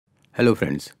Hello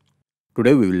friends,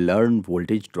 today we will learn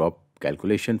voltage drop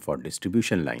calculation for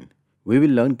distribution line. We will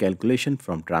learn calculation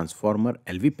from transformer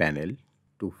LV panel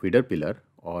to feeder pillar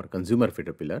or consumer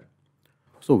feeder pillar.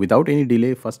 So without any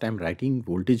delay, first I am writing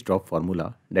voltage drop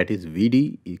formula, that is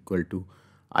VD equal to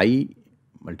I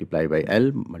multiplied by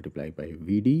L multiplied by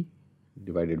VD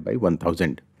divided by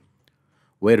 1000,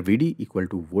 where VD equal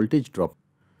to voltage drop,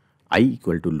 I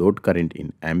equal to load current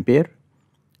in ampere,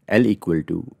 L equal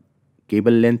to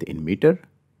cable length in meter,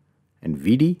 and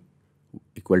VD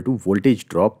equal to voltage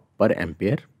drop per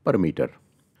ampere per meter.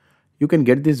 You can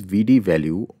get this VD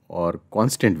value or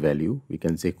constant value, we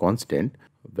can say constant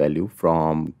value,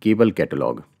 from cable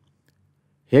catalog.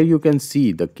 Here you can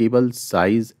see the cable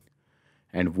size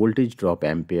and voltage drop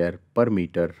ampere per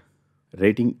meter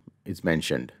rating is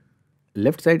mentioned.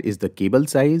 Left side is the cable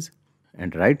size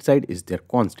and right side is their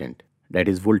constant, that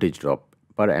is voltage drop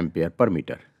per ampere per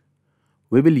meter.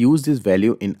 We will use this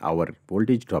value in our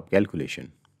voltage drop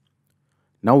calculation.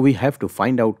 Now we have to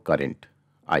find out current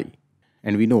I,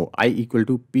 and we know I equal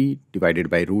to P divided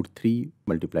by root 3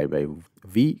 multiplied by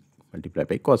V multiplied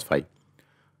by cos phi.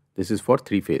 This is for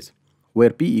 3-phase,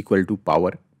 where P equal to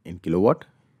power in kilowatt,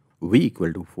 V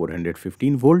equal to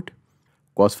 415 volt,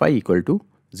 cos phi equal to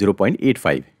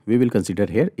 0.85. We will consider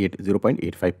here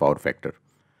 0.85 power factor.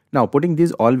 Now putting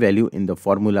these all value in the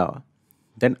formula,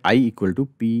 then I equal to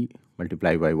P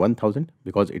multiplied by 1000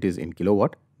 because it is in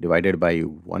kilowatt divided by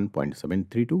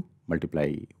 1.732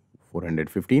 multiply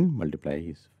 415 multiply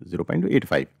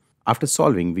 0.85. After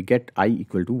solving, we get I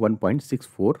equal to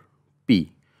 1.64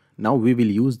 P. Now we will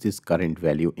use this current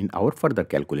value in our further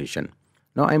calculation.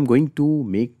 Now I am going to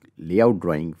make layout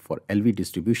drawing for LV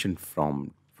distribution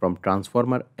from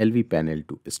transformer LV panel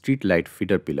to street light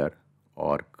feeder pillar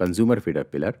or consumer feeder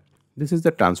pillar. This is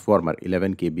the transformer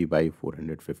 11 kV by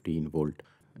 415 volt,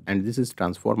 and this is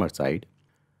transformer side.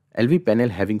 LV panel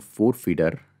having 4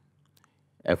 feeder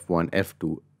F1,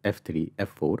 F2, F3,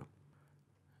 F4,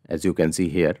 as you can see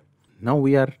here. Now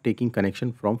we are taking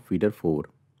connection from feeder 4.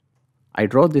 I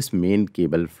draw this main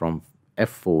cable from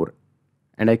F4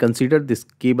 and I consider this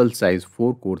cable size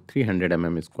 4 core 300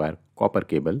 mm square copper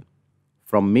cable.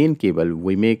 From main cable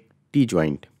we make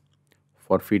T-joint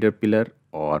for feeder pillar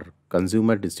or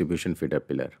consumer distribution feeder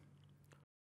pillar.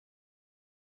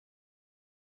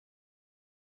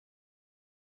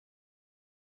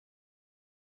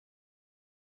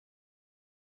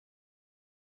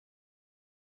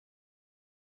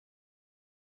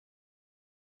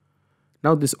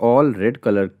 Now this all red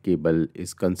color cable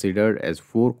is considered as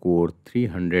 4 core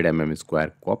 300 mm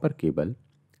square copper cable,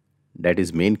 that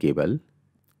is main cable,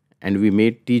 and we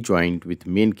made T-joint with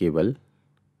main cable,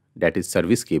 that is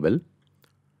service cable.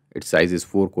 Its size is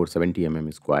 4 core 70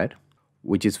 mm square,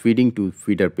 which is feeding to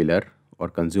feeder pillar or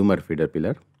consumer feeder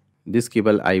pillar. This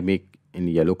cable I make in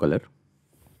yellow color.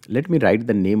 Let me write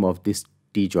the name of this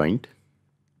T-joint,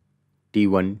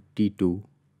 T1, T2,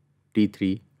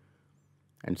 T3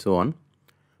 and so on,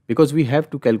 because we have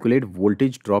to calculate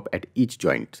voltage drop at each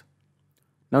joint.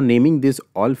 Now naming this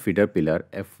all feeder pillar,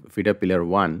 feeder pillar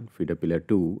 1, feeder pillar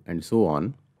 2 and so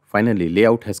on. Finally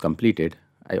layout has completed.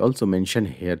 I also mention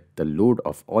here the load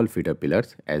of all feeder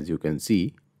pillars, as you can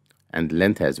see, and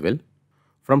length as well.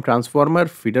 From transformer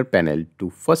feeder panel to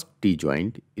first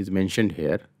T-joint is mentioned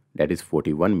here, that is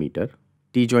 41 meter.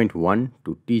 T-joint 1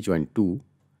 to T-joint 2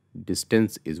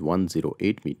 distance is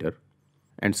 108 meter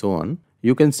and so on.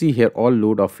 You can see here all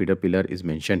load of feeder pillar is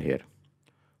mentioned here.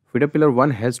 Feeder pillar 1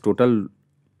 has total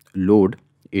load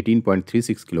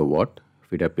 18.36 kilowatt,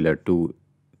 feeder pillar 2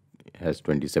 has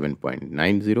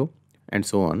 27.90 and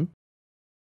so on.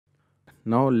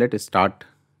 Now let us start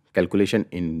calculation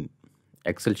in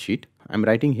Excel sheet. I am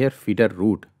writing here feeder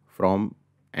route from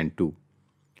and to.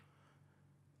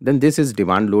 Then this is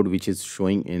demand load which is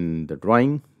showing in the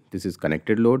drawing. This is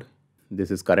connected load.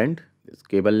 This is current. This is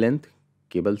cable length,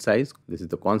 cable size. This is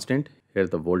the constant. Here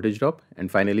the voltage drop, and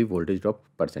finally voltage drop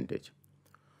percentage.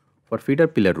 For feeder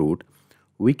pillar route,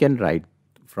 we can write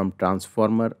from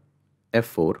transformer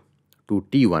F4 to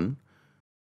T1.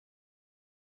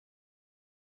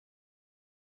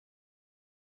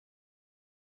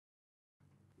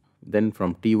 Then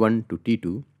from T1 to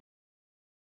T2.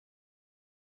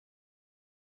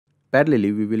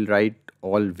 Parallelly, we will write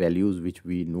all values which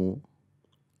we know,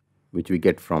 which we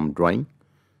get from drawing.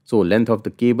 So length of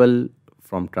the cable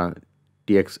from TX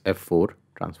F4,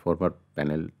 transformer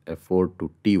panel F4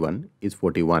 to T1 is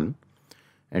 41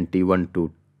 and T1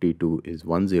 to T2 is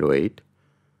 108.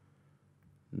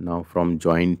 Now from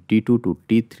joint T2 to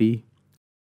T3,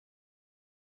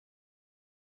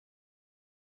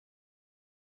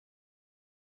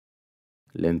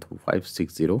 length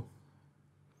 560.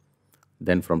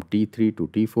 Then from T3 to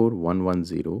T4,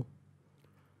 110.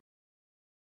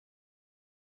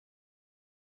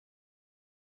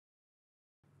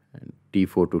 And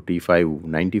T4 to T5,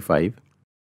 95.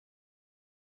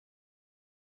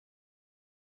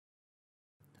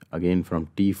 Again from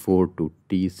T4 to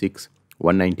T6,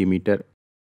 190 meter.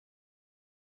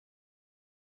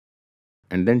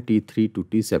 And then T3 to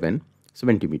T7,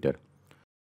 70 meter.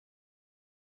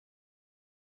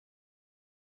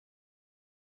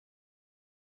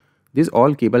 This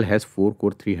all cable has 4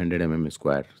 core 300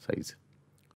 square size.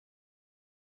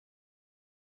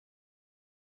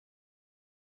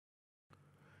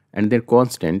 And their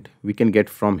constant we can get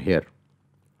from here.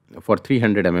 For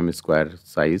 300 square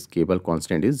size cable,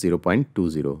 constant is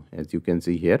 0.20, as you can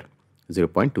see here,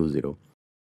 0.20.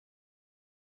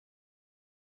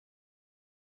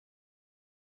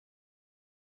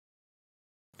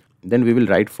 Then we will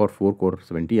write for 4 core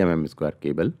 70 square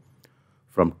cable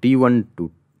from T1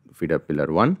 to feeder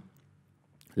pillar 1,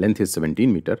 length is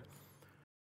 17 meter,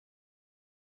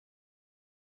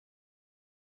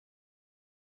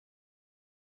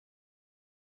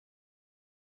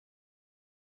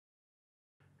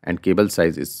 and cable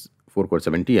size is 4 core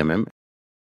 70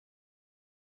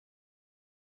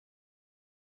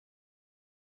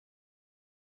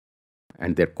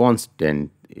 and their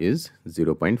constant is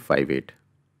 0.58.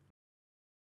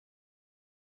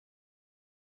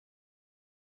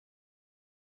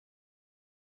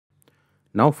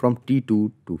 Now from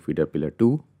T2 to feeder pillar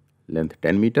 2, length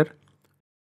 10 meter,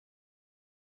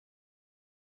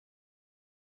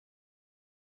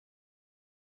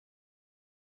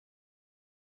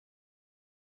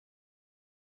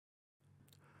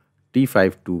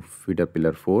 T5 to feeder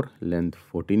pillar 4, length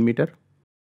 14 meter,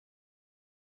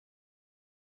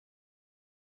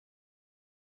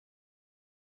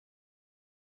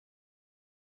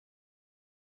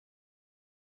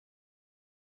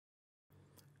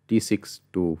 T6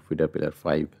 to feeder pillar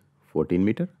 5, 14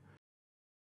 meter,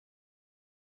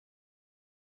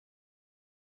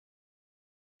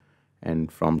 and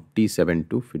from T7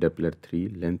 to feeder pillar 3,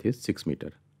 length is 6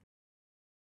 meter.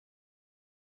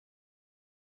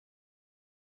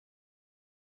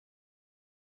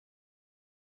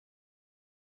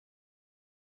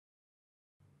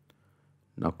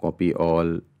 Now copy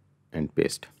all and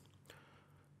paste.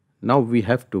 Now we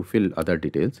have to fill other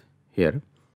details here.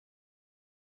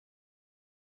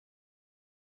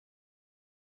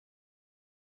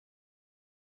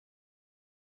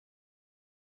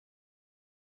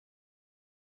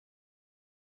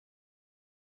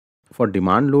 For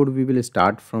demand load, we will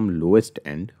start from lowest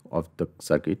end of the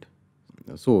circuit.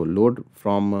 So load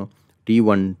from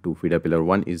T1 to feeder pillar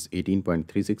 1 is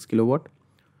 18.36 kilowatt.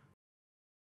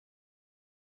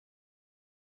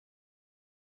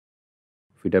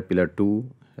 Feeder pillar 2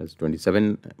 has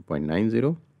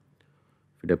 27.90.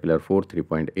 Feeder pillar 4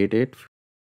 3.88.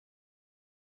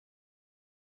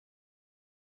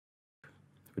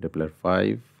 Feeder pillar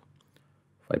 5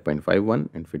 5.51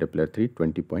 and feeder pillar 3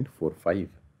 20.45.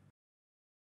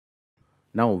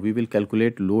 Now we will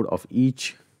calculate load of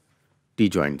each T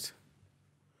joints.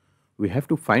 We have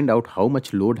to find out how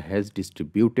much load has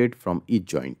distributed from each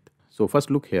joint. So first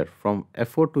look here, from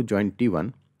F4 to joint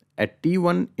T1, at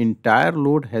T1 entire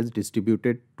load has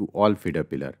distributed to all feeder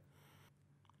pillar.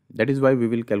 That is why we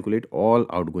will calculate all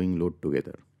outgoing load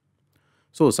together.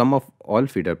 So sum of all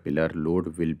feeder pillar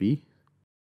load will be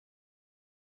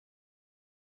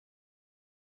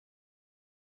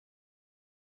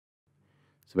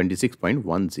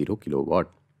 76.10 kilowatt.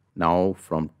 Now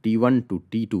from T1 to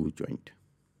T2 joint,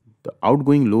 the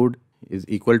outgoing load is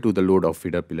equal to the load of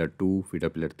feeder pillar 2, feeder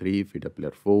pillar 3, feeder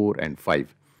pillar 4 and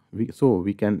 5. So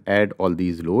we can add all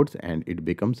these loads and it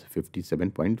becomes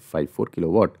 57.54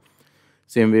 kilowatt.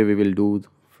 Same way we will do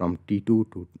from T2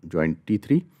 to joint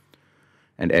T3,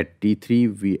 and at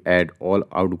T3 we add all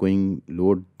outgoing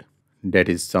load, that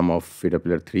is sum of feeder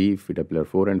pillar 3, feeder pillar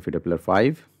 4 and feeder pillar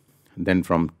 5. Then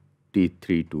from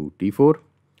T3 to T4,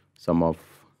 sum of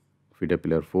feeder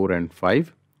pillar 4 and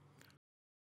 5.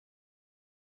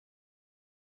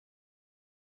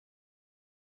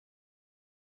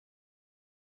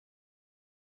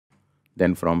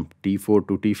 Then from T4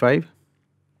 to T5,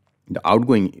 the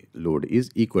outgoing load is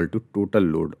equal to total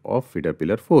load of feeder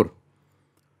pillar 4.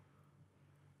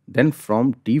 Then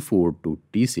from T4 to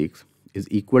T6 is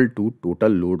equal to total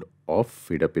load of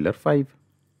feeder pillar 5,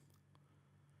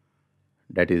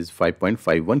 that is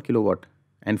 5.51 kilowatt.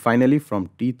 And finally from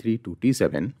T3 to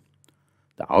T7,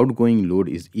 the outgoing load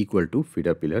is equal to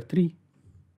feeder pillar 3.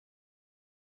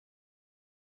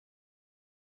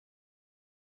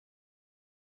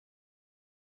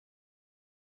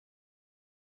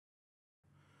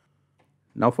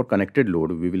 Now for connected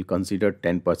load, we will consider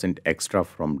 10% extra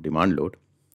from demand load.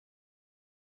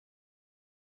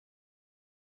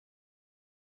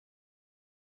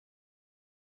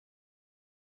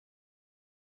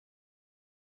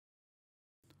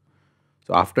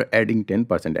 So after adding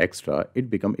 10% extra, it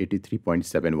becomes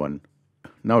 83.71.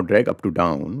 Now drag up to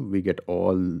down, we get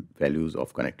all values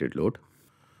of connected load.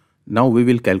 Now we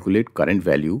will calculate current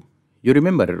value. You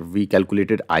remember we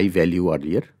calculated I value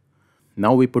earlier.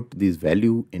 Now we put this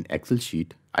value in Excel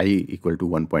sheet, I equal to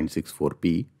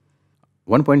 1.64p.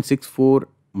 1.64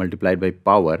 multiplied by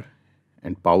power,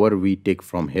 and power we take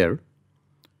from here,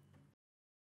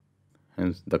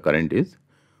 hence the current is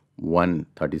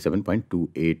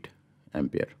 137.28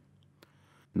 ampere.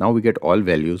 Now we get all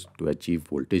values to achieve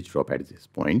voltage drop at this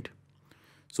point.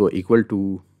 So equal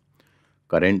to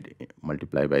current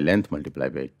multiplied by length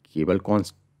multiplied by cable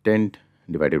constant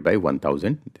divided by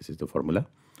 1000. This is the formula.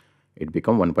 It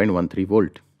becomes 1.13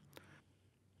 volt.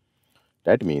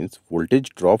 That means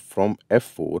voltage drop from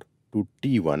F4 to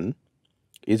T1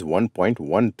 is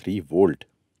 1.13 volt.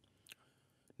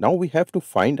 Now we have to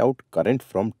find out current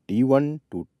from T1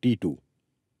 to T2.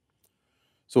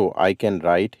 So I can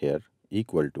write here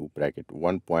equal to bracket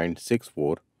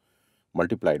 1.64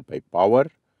 multiplied by power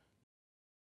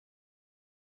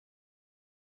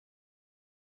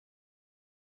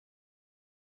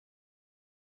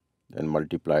then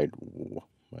multiplied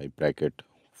by bracket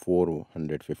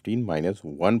 415 minus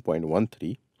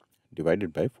 1.13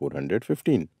 divided by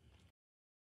 415.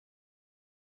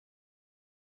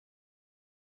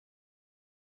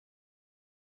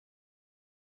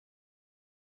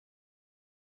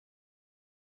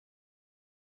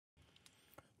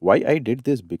 Why I did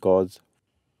this? Because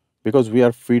we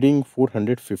are feeding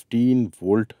 415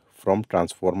 volt from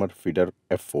transformer feeder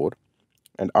F4,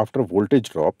 and after voltage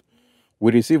drop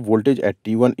we receive voltage at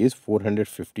T1 is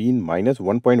 415 minus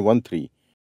 1.13.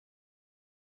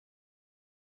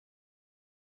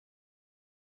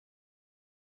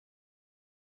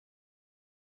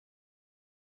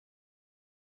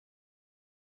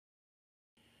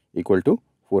 Equal to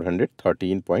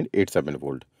 413.87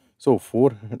 volt. So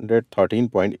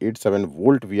 413.87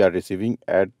 volt we are receiving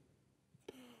at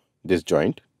this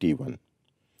joint T1.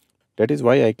 That is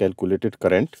why I calculated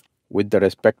current with the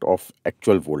respect of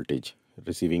actual voltage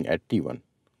receiving at T1.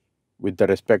 With the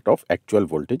respect of actual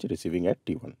voltage receiving at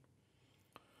T1.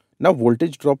 Now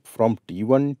voltage drop from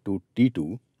T1 to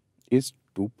T2 is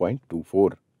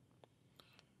 2.24,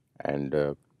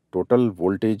 and total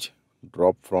voltage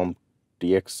drop from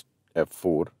TX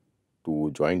F4 to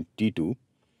joint T2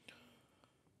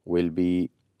 will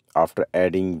be, after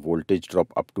adding voltage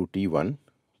drop up to T1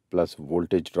 plus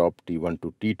voltage drop T1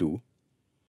 to T2,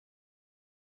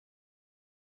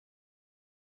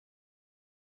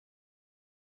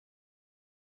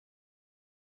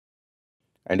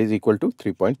 and is equal to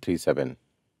 3.37.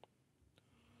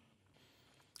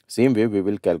 Same way we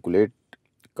will calculate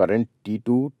current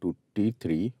T2 to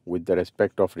T3 with the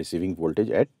respect of receiving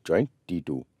voltage at joint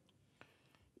T2.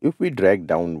 If we drag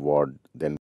downward,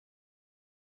 then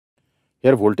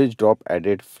here voltage drop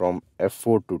added from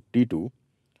F4 to T2,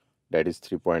 that is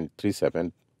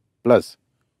 3.37, plus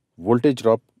voltage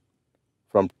drop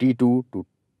from T2 to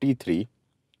T3,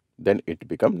 then it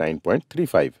becomes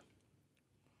 9.35.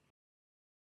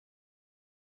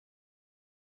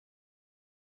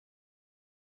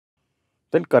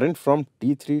 Then current from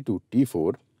T3 to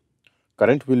T4,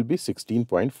 current will be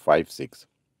 16.56,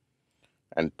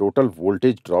 and total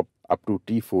voltage drop up to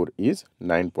T4 is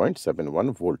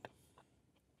 9.71 volt.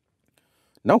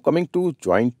 Now coming to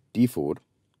joint T4,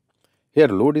 here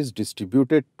load is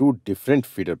distributed to different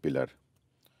feeder pillar.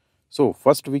 So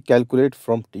first we calculate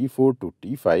from T4 to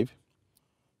T5,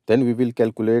 then we will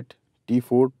calculate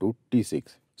T4 to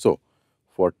T6. So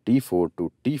for T4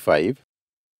 to T5,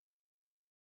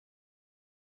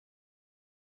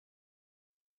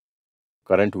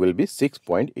 current will be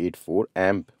 6.84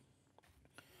 amp,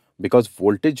 because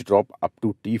voltage drop up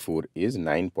to T4 is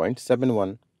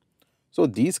 9.71. So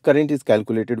this current is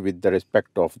calculated with the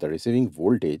respect of the receiving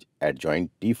voltage at joint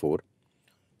T4.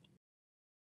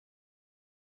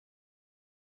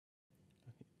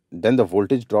 Then the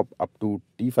voltage drop up to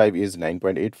T5 is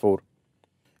 9.84.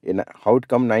 In how it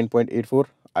come 9.84,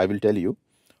 I will tell you.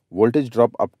 Voltage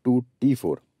drop up to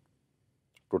T4,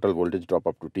 total voltage drop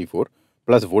up to T4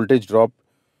 plus voltage drop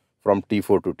from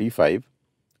T4 to T5,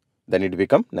 then it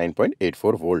become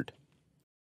 9.84 volt.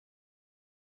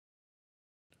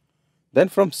 Then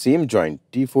from same joint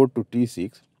T4 to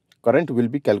T6, current will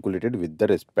be calculated with the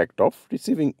respect of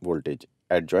receiving voltage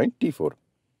at joint T4.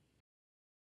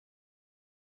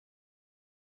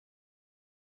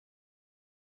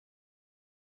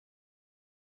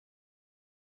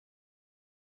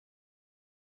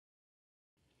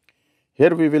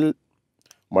 Here we will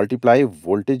multiply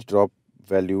voltage drop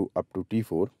value up to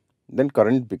T4, then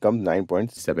current becomes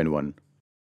 9.71.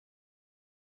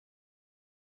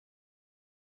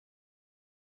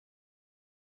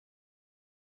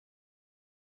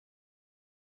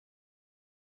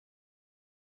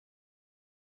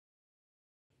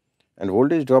 And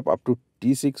voltage drop up to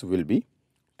T6 will be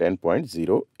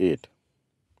 10.08.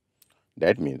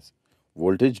 That means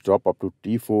voltage drop up to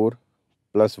T4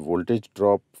 plus voltage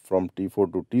drop from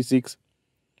T4 to T6,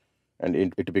 and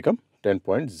it become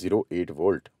 10.08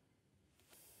 volt.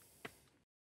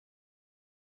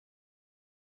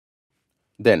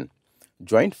 Then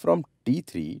joint from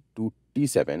T3 to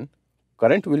T7,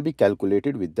 current will be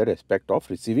calculated with the respect of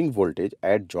receiving voltage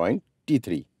at joint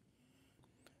T3.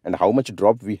 And how much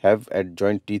drop we have at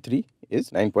joint T3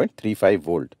 is 9.35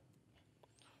 volt.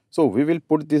 So we will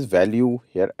put this value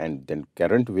here, and then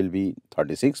current will be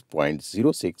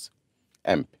 36.06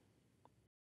 amp.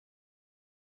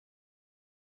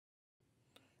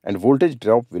 And voltage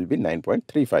drop will be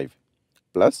 9.35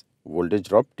 plus voltage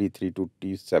drop T3 to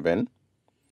T7,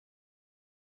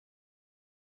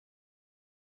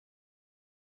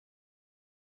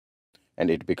 and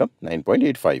it become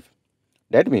 9.85.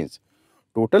 That means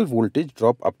total voltage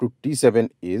drop up to T7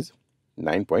 is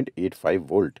 9.85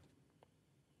 volt.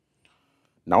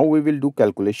 Now we will do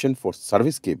calculation for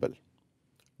service cable,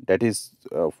 that is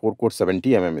 4 core 70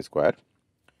 mm square.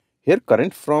 Here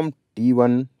current from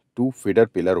T1 to feeder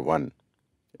pillar 1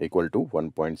 equal to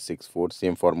 1.64.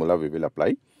 Same formula we will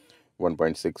apply.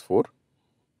 1.64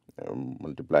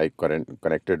 multiply current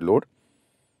connected load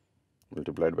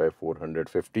multiplied by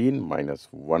 415 minus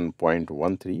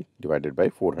 1.13 divided by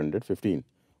 415.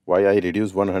 Why I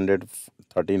reduce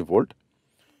 113 volt?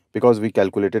 Because we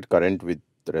calculated current with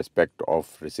respect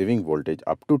of receiving voltage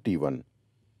up to T1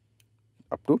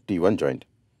 joint,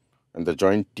 and the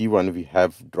joint T1 we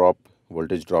have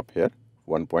voltage drop here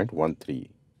 1.13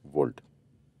 volt,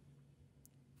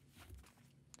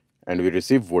 and we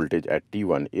receive voltage at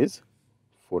T1 is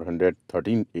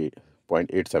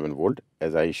 413.87 volt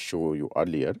as I show you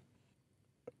earlier.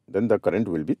 Then the current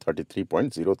will be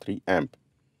 33.03 amp.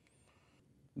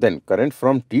 Then current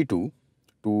from T2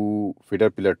 to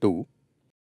feeder pillar 2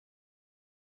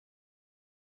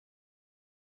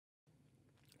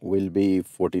 will be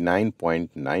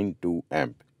 49.92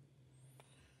 amp.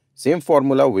 Same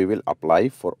formula we will apply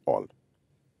for all.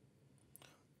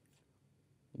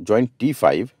 Joint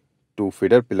T5 to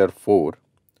feeder pillar 4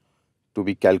 to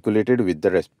be calculated with the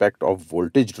respect of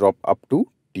voltage drop up to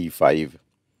T5,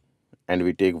 and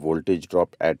we take voltage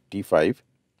drop at T5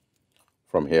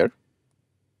 from here,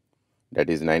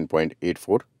 that is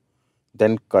 9.84.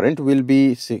 Then current will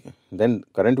be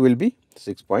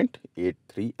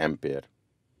 6.83 ampere.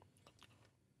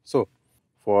 So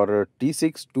for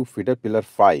T6 to feeder pillar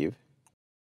 5,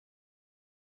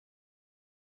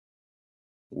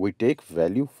 we take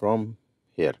value from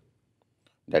here,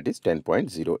 that is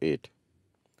 10.08.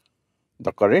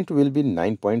 The current will be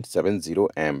 9.70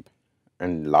 amp,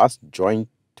 and last joint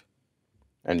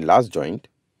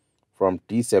from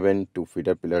T7 to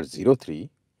feeder pillar 03,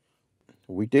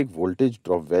 we take voltage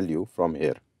drop value from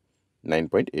here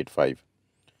 9.85,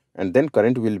 and then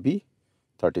current will be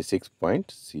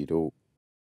 36.0.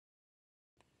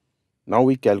 Now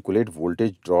we calculate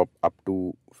voltage drop up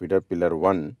to feeder pillar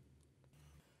 1.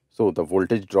 So the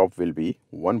voltage drop will be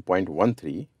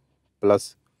 1.13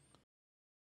 plus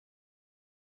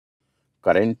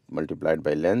current multiplied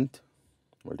by length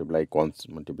multiplied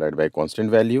by constant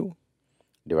value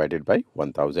divided by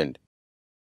 1000.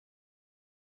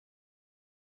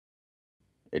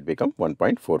 It becomes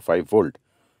 1.45 volt.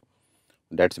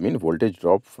 That's mean voltage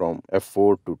drop from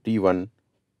F4 to T1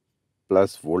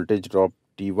 plus voltage drop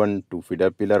T1 to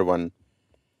feeder pillar 1,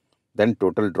 then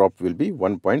total drop will be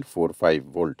 1.45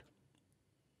 volt.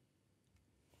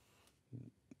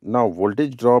 Now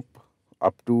voltage drop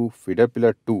up to feeder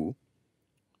pillar 2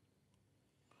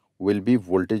 will be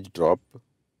voltage drop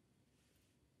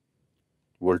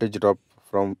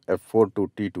from F4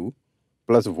 to T2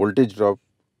 plus voltage drop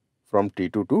from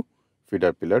T2 to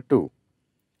feeder pillar 2.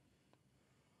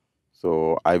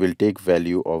 So I will take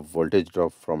value of voltage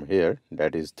drop from here,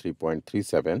 that is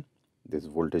 3.37. This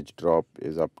voltage drop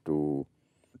is up to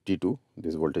T2.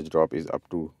 This voltage drop is up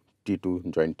to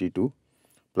T2 joint T2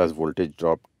 plus voltage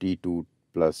drop T2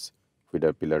 plus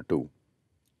feeder pillar 2.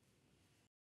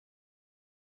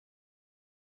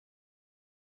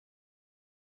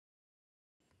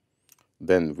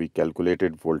 Then we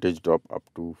calculated voltage drop up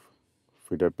to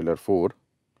feeder pillar 4.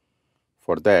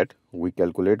 For that, we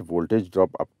calculate voltage drop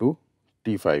up to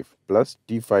T5 plus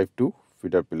T5 to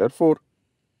feeder pillar 4.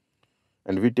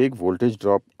 and we take voltage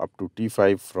drop up to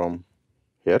T5 from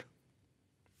here,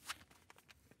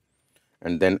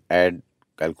 and then add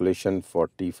calculation for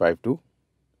T5 to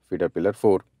feeder pillar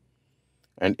 4,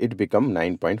 and it become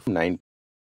 9.9.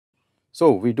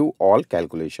 So we do all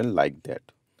calculation like that.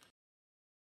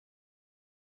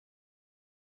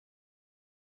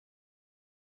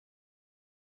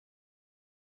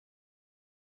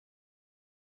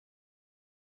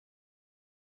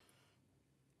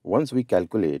 Once we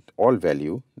calculate all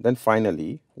value, then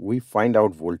finally we find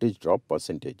out voltage drop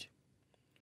percentage.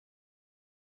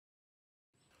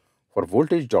 For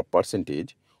voltage drop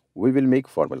percentage, we will make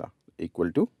formula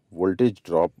equal to voltage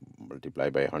drop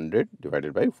multiplied by 100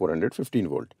 divided by 415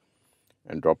 volt,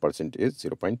 and drop percentage is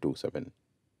 0.27.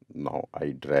 Now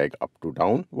I drag up to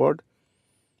downward.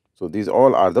 So these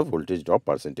all are the voltage drop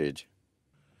percentage.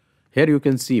 Here you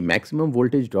can see maximum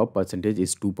voltage drop percentage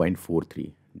is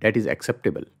 2.43. That is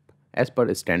acceptable. As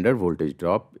per standard voltage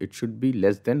drop, it should be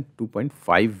less than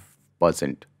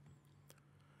 2.5%.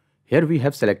 Here we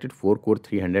have selected 4 core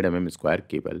 300 mm square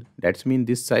cable. That's mean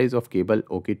this size of cable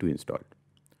okay to install.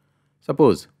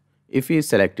 Suppose if we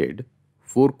selected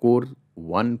 4 core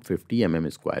 150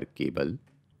 mm square cable,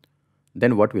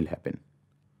 then what will happen?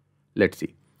 Let's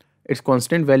see. Its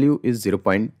constant value is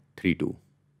 0.32.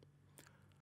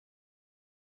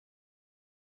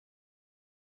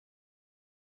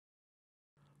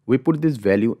 We put this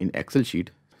value in Excel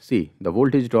sheet. See, the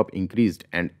voltage drop increased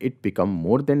and it become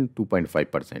more than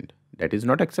 2.5%. That is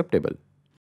not acceptable.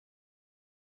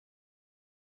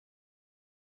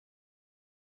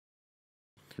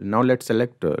 Now let's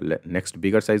select next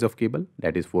bigger size of cable,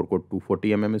 that is 4 core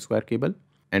 240 mm square cable,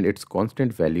 and its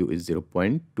constant value is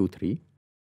 0.23.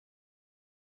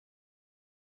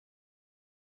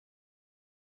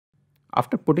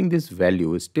 After putting this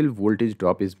value, still voltage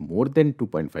drop is more than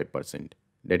 2.5%.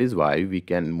 That is why we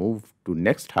can move to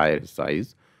next higher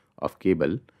size of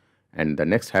cable, and the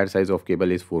next higher size of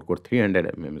cable is 4 core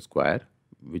 300 mm square,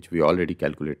 which we already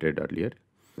calculated earlier.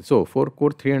 So 4 core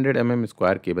 300 mm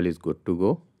square cable is good to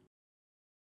go.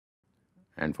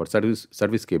 And for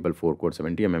service cable 4 core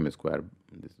 70 mm square,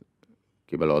 this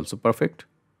cable also perfect.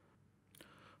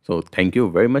 So thank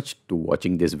you very much to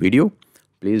watching this video.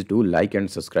 Please do like and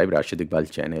subscribe Rashid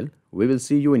Iqbal channel. We will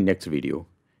see you in next video.